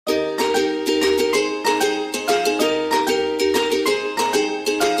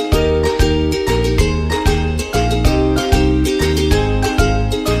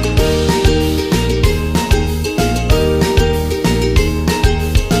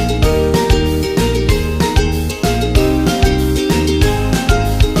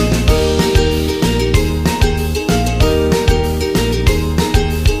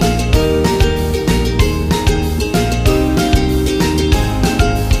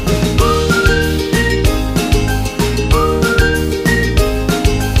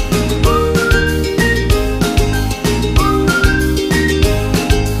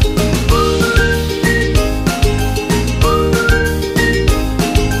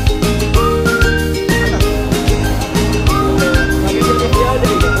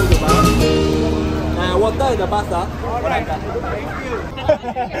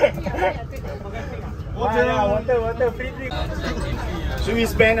water, free drink. So we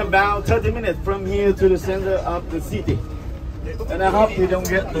spend about 30 minutes from here to the center of the city. And I hope we don't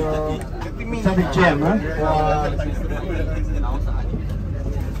get traffic jam, huh?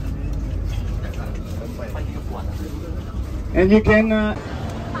 And you can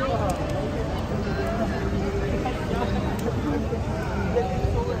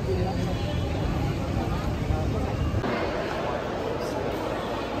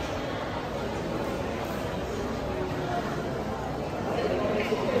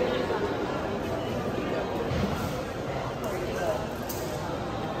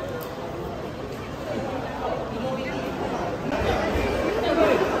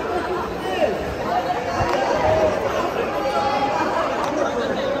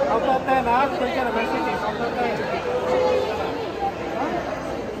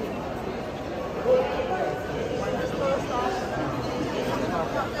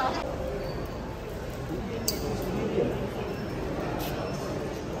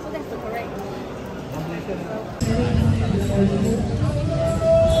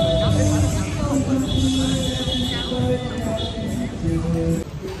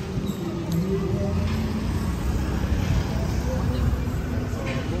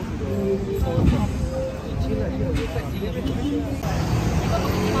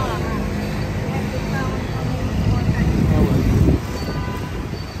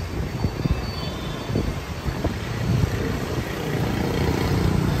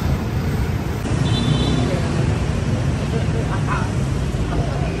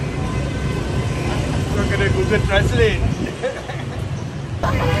Google Translate.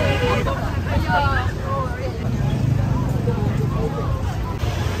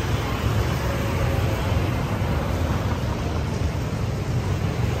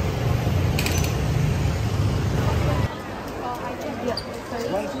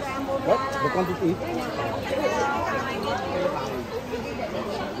 What? The quantity?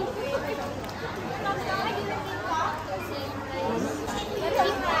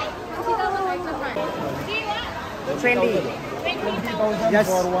 Trendy. 20,000 yes.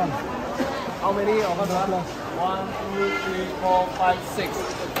 For one. How many of us? 1, 2, 3, 4, 5, 6.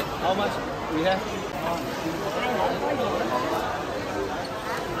 How much we have?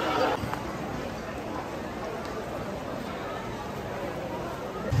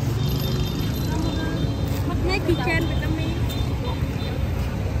 Chicken Vietnamese.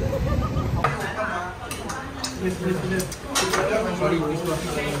 Sorry, which one?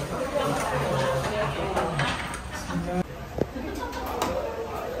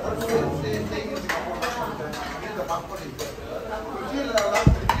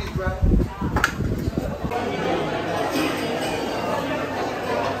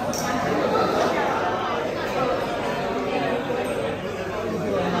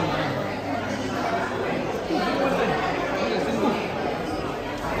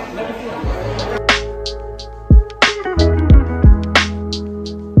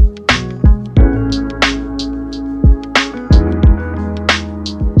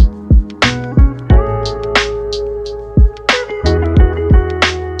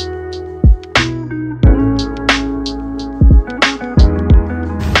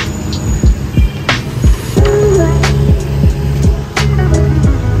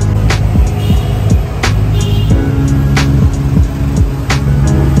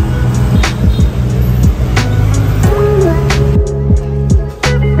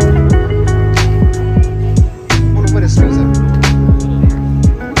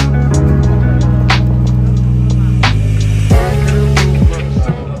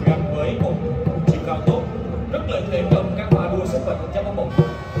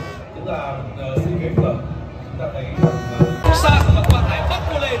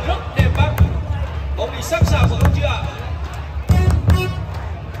 Sẵn sàng rồi không chưa ạ?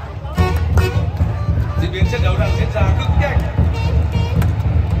 Diễn biến trận đấu đang diễn ra cực nhanh.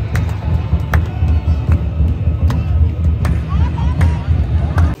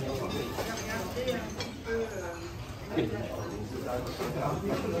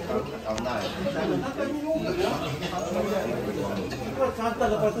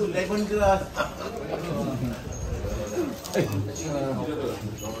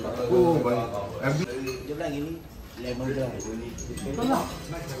 Dia bilang ini lemon grass.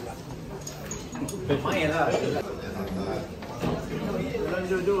 Main lah.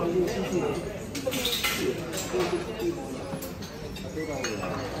 Duduk di sini.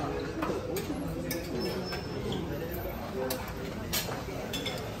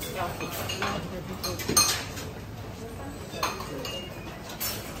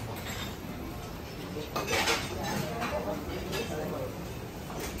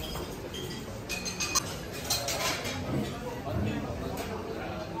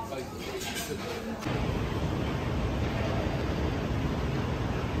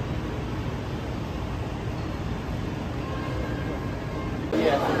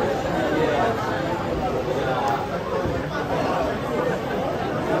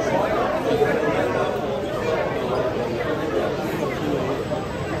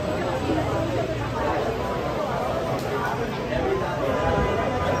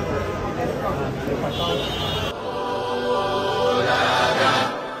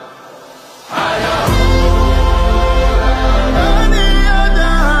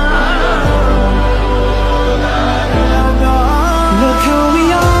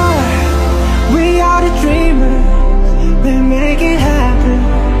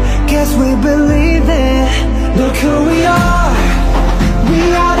 We believe it. Look who we are. We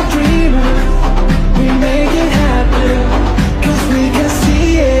are the dreamers. We make it happen. 'Cause we can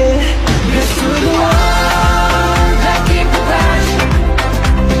see it. It's through the ones that keep the passion.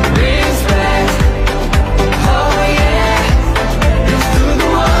 Respect. Oh yeah. It's through the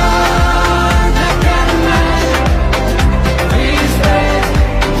ones that can imagine. Respect.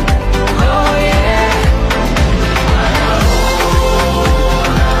 Oh yeah.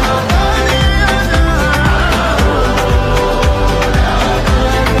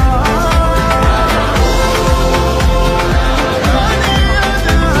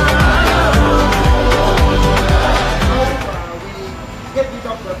 Get rid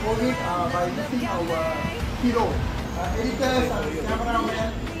of the COVID by using our hero. Editors and cameramen.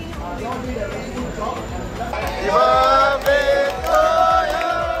 They all did a very good job.